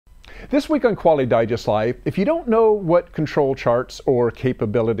This week on Quality Digest Live, if you don't know what control charts or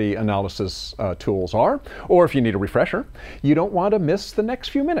capability analysis tools are, or if you need a refresher, you don't want to miss the next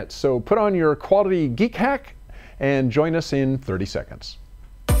few minutes. So put on your Quality Geek Hack and join us in 30 seconds.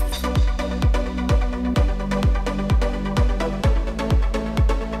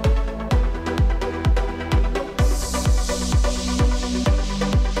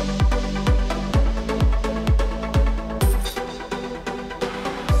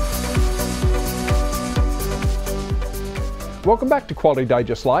 Welcome back to Quality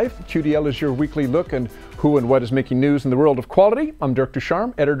Digest Live. QDL is your weekly look at who and what is making news in the world of quality. I'm Dirk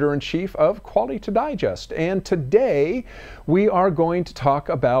Ducharme, Editor-in-Chief of Quality to Digest. And today we are going to talk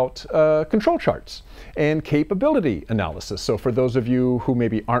about control charts and capability analysis. So for those of you who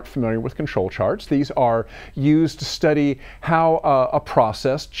maybe aren't familiar with control charts, these are used to study how a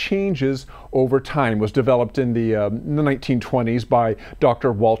process changes over time. It was developed in the 1920s by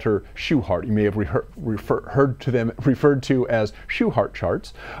Dr. Walter Shewhart. You may have heard to them referred to as Shewhart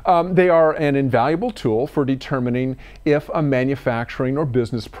charts. They are an invaluable tool for determining if a manufacturing or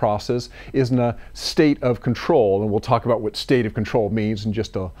business process is in a state of control. And we'll talk about what state of control means in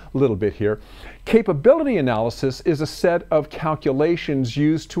just a little bit here. Capability analysis is a set of calculations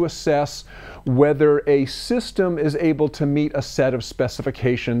used to assess whether a system is able to meet a set of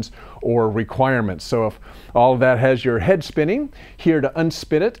specifications or requirements. So if all of that has your head spinning, here to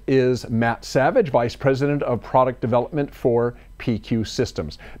unspin it is Matt Savage, Vice President of Product Development for PQ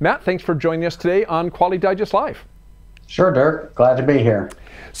Systems. Matt, thanks for joining us today on Quality Digest Live. Sure, Dirk. Glad to be here.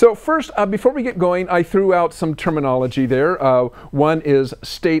 So first, before we get going, I threw out some terminology there. One is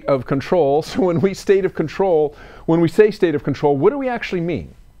state of control. So when we say state of control, what do we actually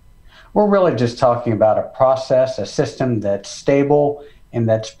mean? We're really just talking about a process, a system that's stable and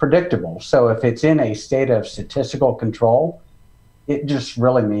that's predictable. So if it's in a state of statistical control, it just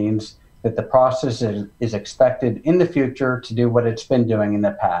really means that the process is expected in the future to do what it's been doing in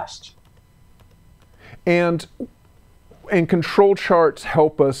the past. And control charts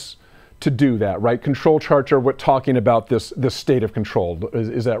help us to do that, right? Control charts are what talking about this state of control.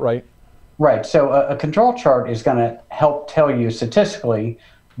 Is that right? Right. So a control chart is going to help tell you statistically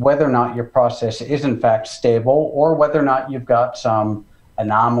whether or not your process is in fact stable or whether or not you've got some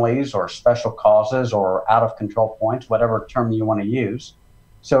anomalies or special causes or out of control points, whatever term you want to use.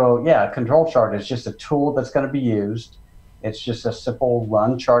 So yeah, a control chart is just a tool that's going to be used. It's just a simple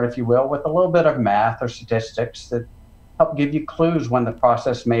run chart, if you will, with a little bit of math or statistics that help give you clues when the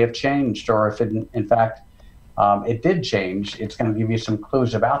process may have changed, or if it, in fact it did change, it's going to give you some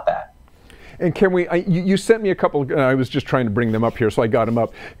clues about that. And can we, you sent me a couple, I was just trying to bring them up here, so I got them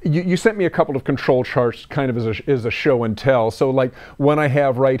up. You sent me a couple of control charts kind of as a show and tell. So like one I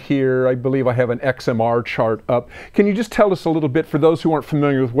have right here, I believe I have an XMR chart up. Can you just tell us a little bit, for those who aren't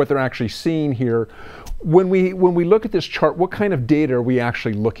familiar with what they're actually seeing here, when we look at this chart, what kind of data are we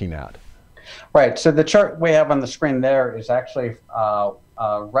actually looking at? Right, so the chart we have on the screen there is actually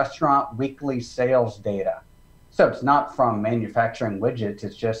restaurant weekly sales data. So it's not from manufacturing widgets,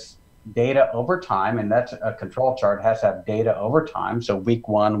 it's just data over time, and that's a control chart, has to have data over time, so week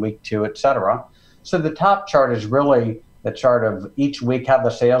 1, week 2, etc. So the top chart is really the chart of each week how the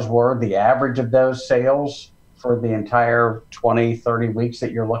sales were, the average of those sales for the entire 20, 30 weeks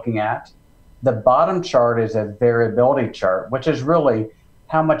that you're looking at. The bottom chart is a variability chart, which is really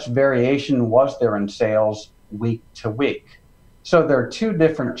how much variation was there in sales week to week. So there are two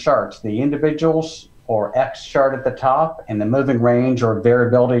different charts, the individuals or X chart at the top and the moving range or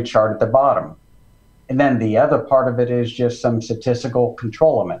variability chart at the bottom. And then the other part of it is just some statistical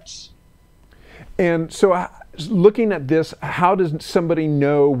control limits. And so looking at this, how does somebody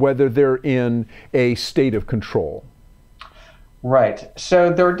know whether they're in a state of control? Right,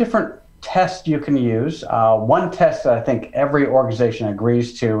 so there are different tests you can use. One test that I think every organization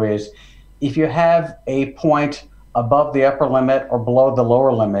agrees to is if you have a point above the upper limit or below the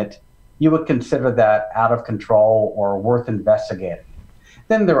lower limit, you would consider that out of control or worth investigating.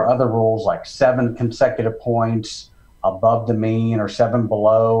 Then there are other rules like 7 consecutive points above the mean or 7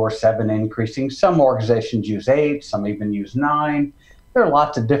 below or 7 increasing. Some organizations use 8, some even use 9. There are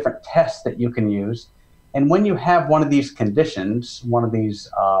lots of different tests that you can use. And when you have one of these conditions, one of these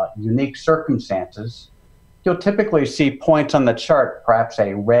unique circumstances, you'll typically see points on the chart, perhaps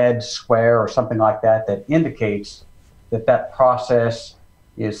a red square or something like that, that indicates that that process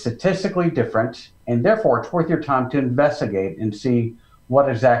is statistically different, and therefore it's worth your time to investigate and see what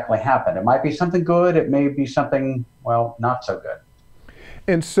exactly happened. It might be something good, it may be something, well, not so good.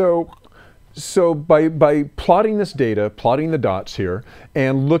 And so So by plotting this data, plotting the dots here,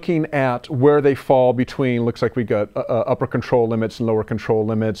 and looking at where they fall between, looks like we got upper control limits and lower control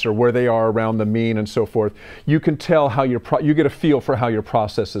limits, or where they are around the mean and so forth, you can tell how you get a feel for how your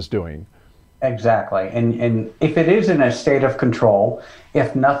process is doing. Exactly. And if it is in a state of control,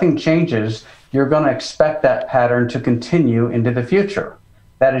 if nothing changes, you're going to expect that pattern to continue into the future.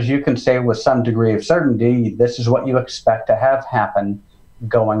 That is, you can say with some degree of certainty, this is what you expect to have happen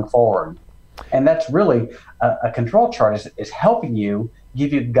going forward. And that's really a control chart is helping you,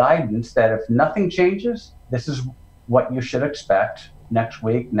 give you guidance that if nothing changes, this is what you should expect next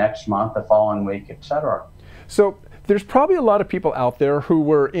week, next month, the following week, etc. So there's probably a lot of people out there who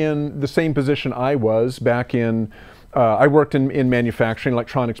were in the same position I was back in, I worked in manufacturing,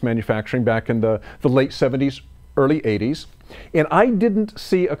 electronics manufacturing back in the late 70s, early 80s. And I didn't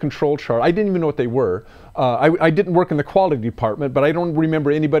see a control chart. I didn't even know what they were. I didn't work in the quality department, but I don't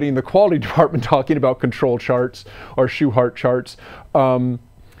remember anybody in the quality department talking about control charts or Shewhart charts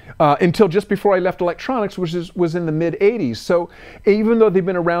until just before I left electronics, which was in the mid 80s. So even though they've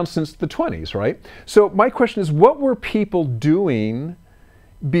been around since the 20s, right? So my question is, what were people doing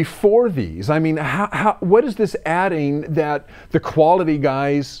before these? I mean, what is this adding that the quality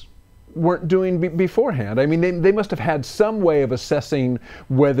guys weren't doing beforehand? I mean, they must have had some way of assessing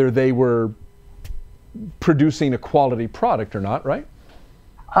whether they were producing a quality product or not, right?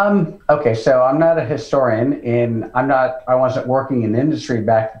 Okay, so I'm not a historian, and I wasn't working in the industry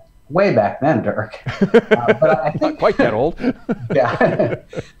way back then, Dirk. But I think not quite that old. Yeah,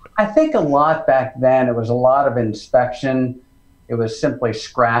 I think a lot back then. It was a lot of inspection. It was simply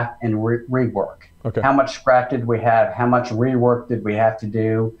scrap and rework. Okay. How much scrap did we have? How much rework did we have to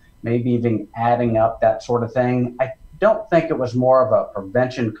do? Maybe even adding up that sort of thing. I don't think it was more of a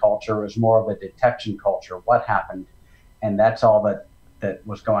prevention culture. It was more of a detection culture. What happened? And that's all that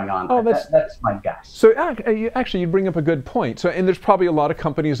was going on. Oh, that's my guess. So actually, you bring up a good point. So, and there's probably a lot of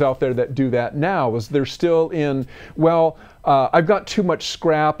companies out there that do that now. Is they're still in, well, I've got too much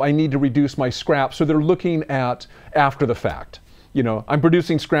scrap. I need to reduce my scrap. So they're looking at after the fact. You know, I'm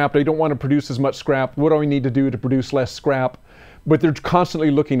producing scrap. I don't want to produce as much scrap. What do I need to do to produce less scrap? But they're constantly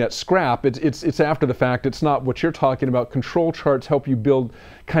looking at scrap. It's after the fact. It's not what you're talking about. Control charts help you build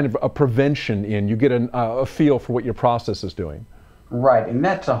kind of a prevention in. You get a feel for what your process is doing. Right, and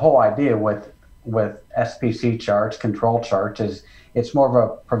that's the whole idea with SPC charts, control charts, is it's more of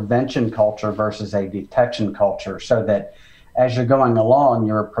a prevention culture versus a detection culture, so that as you're going along,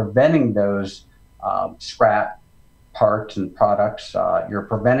 you're preventing those scrap parts and products. You're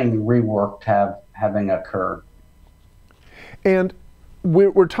preventing rework having occurred. And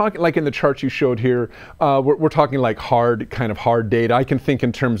we're talking, like in the charts you showed here, we're talking like hard data. I can think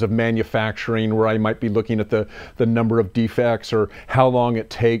in terms of manufacturing, where I might be looking at the number of defects or how long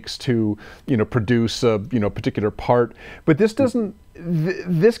it takes to produce a particular part. But this doesn't.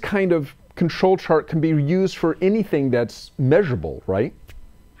 This kind of control chart can be used for anything that's measurable, right?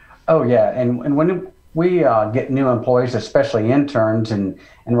 Oh yeah, and when we get new employees, especially interns, and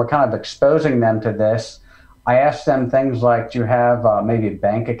we're kind of exposing them to this, I ask them things like, do you have maybe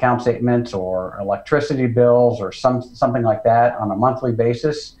bank account statements or electricity bills or something like that on a monthly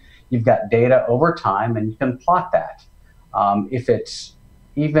basis? You've got data over time, and you can plot that. If it's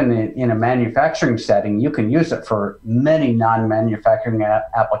even in a manufacturing setting, you can use it for many non-manufacturing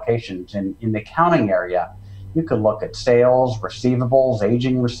applications. In the accounting area, you could look at sales, receivables,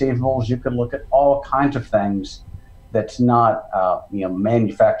 aging receivables. You could look at all kinds of things that's not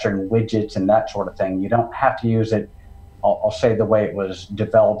manufacturing widgets and that sort of thing. You don't have to use it, I'll say, the way it was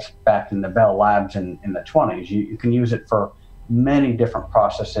developed back in the Bell Labs in the 20s. You can use it for many different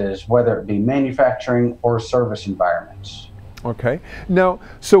processes, whether it be manufacturing or service environments. Okay. Now,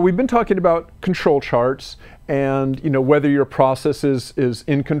 so we've been talking about control charts and whether your process is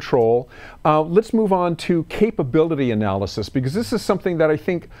in control. Let's move on to capability analysis, because this is something that I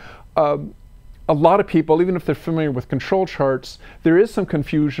think a lot of people, even if they're familiar with control charts, there is some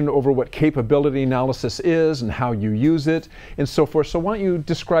confusion over what capability analysis is and how you use it and so forth. So why don't you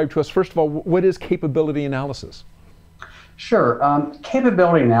describe to us, first of all, what is capability analysis? Sure.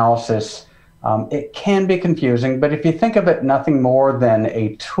 Capability analysis, it can be confusing, but if you think of it nothing more than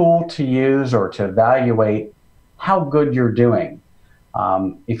a tool to use or to evaluate how good you're doing.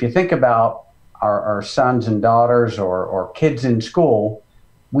 If you think about our sons and daughters or kids in school,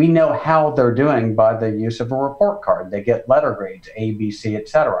 we know how they're doing by the use of a report card. They get letter grades, A, B, C,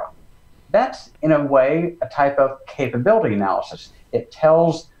 etc. That's, in a way, a type of capability analysis. It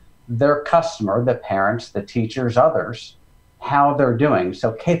tells their customer, the parents, the teachers, others, how they're doing.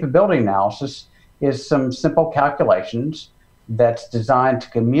 So capability analysis is some simple calculations that's designed to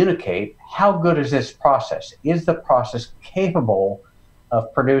communicate how good is this process? Is the process capable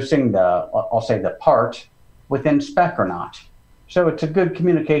of producing I'll say the part within spec or not? So it's a good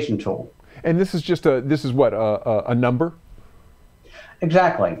communication tool. And this is just this is what, a number?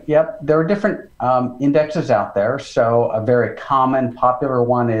 Exactly. Yep. There are different indexes out there. So a very common, popular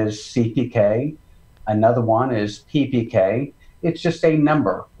one is CPK. Another one is PPK. It's just a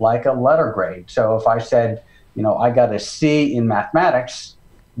number, like a letter grade. So if I said, I got a C in mathematics,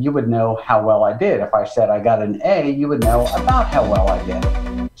 you would know how well I did. If I said I got an A, you would know about how well I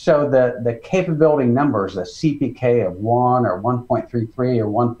did. So the capability numbers, the CPK of 1 or 1.33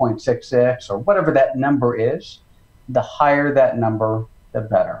 or 1.66 or whatever that number is, the higher that number, the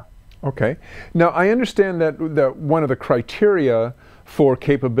better. Okay. Now, I understand that one of the criteria for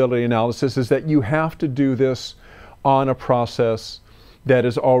capability analysis is that you have to do this on a process that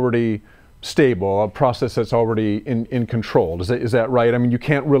is already stable, a process that's already in control. Is that right? I mean, you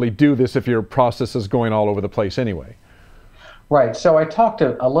can't really do this if your process is going all over the place anyway. Right. So I talked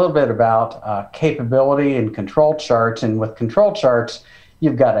a little bit about capability and control charts. And with control charts,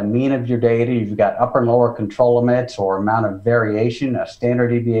 you've got a mean of your data, you've got upper and lower control limits or amount of variation, a standard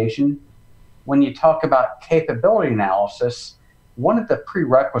deviation. When you talk about capability analysis, one of the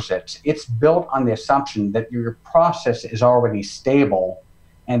prerequisites, it's built on the assumption that your process is already stable,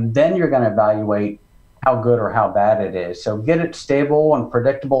 and then you're going to evaluate how good or how bad it is. So get it stable and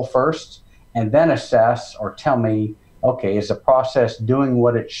predictable first, and then assess or tell me, okay, is the process doing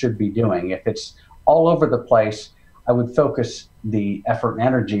what it should be doing? If it's all over the place, I would focus the effort and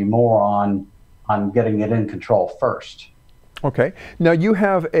energy more on getting it in control first. Okay. Now you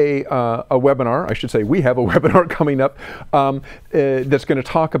have a webinar, I should say we have a webinar coming up that's going to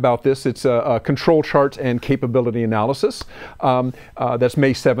talk about this. It's control charts and capability analysis. That's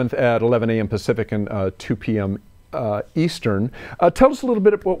May 7th at 11 a.m. Pacific and 2 p.m. Eastern. Tell us a little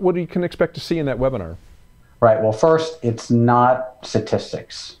bit about what you can expect to see in that webinar. Right. Well, first, it's not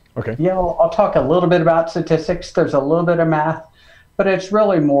statistics. Okay. Yeah, I'll talk a little bit about statistics. There's a little bit of math, but it's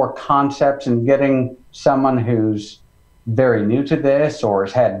really more concepts and getting someone who's very new to this or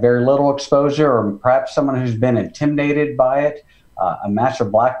has had very little exposure, or perhaps someone who's been intimidated by it, a master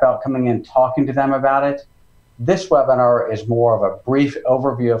black belt coming in talking to them about it. This webinar is more of a brief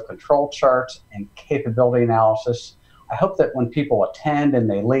overview of control charts and capability analysis. I hope that when people attend and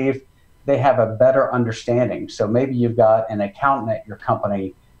they leave, they have a better understanding. So maybe you've got an accountant at your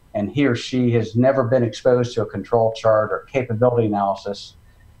company and he or she has never been exposed to a control chart or capability analysis.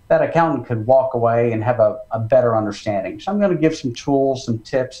 That accountant could walk away and have a better understanding. So I'm going to give some tools, some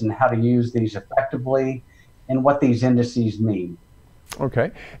tips on how to use these effectively and what these indices mean.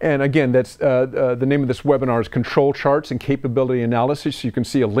 Okay, and again, that's the name of this webinar is Control Charts and Capability Analysis. You can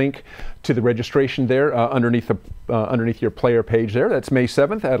see a link to the registration there underneath your player page there. That's May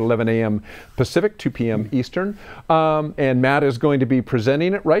 7th at 11 a.m. Pacific, 2 p.m. Eastern. And Matt is going to be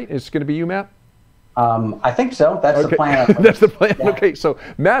presenting it, right? It's going to be you, Matt? I think so. That's okay. The plan. That's the plan. Yeah. Okay, so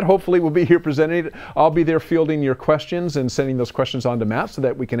Matt hopefully will be here presenting it. I'll be there fielding your questions and sending those questions on to Matt so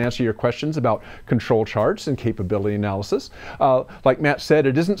that we can answer your questions about control charts and capability analysis. Like Matt said,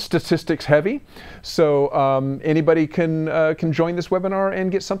 it isn't statistics heavy, so anybody can join this webinar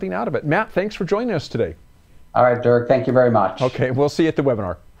and get something out of it. Matt, thanks for joining us today. All right, Dirk. Thank you very much. Okay, we'll see you at the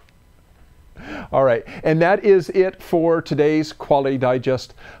webinar. All right, and that is it for today's Quality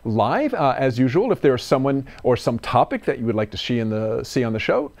Digest Live. As usual, if there's someone or some topic that you would like to see on the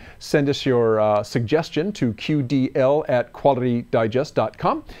show, send us your suggestion to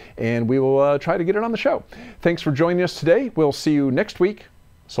qdl@qualitydigest.com, and we will try to get it on the show. Thanks for joining us today. We'll see you next week.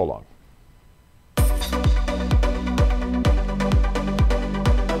 So long.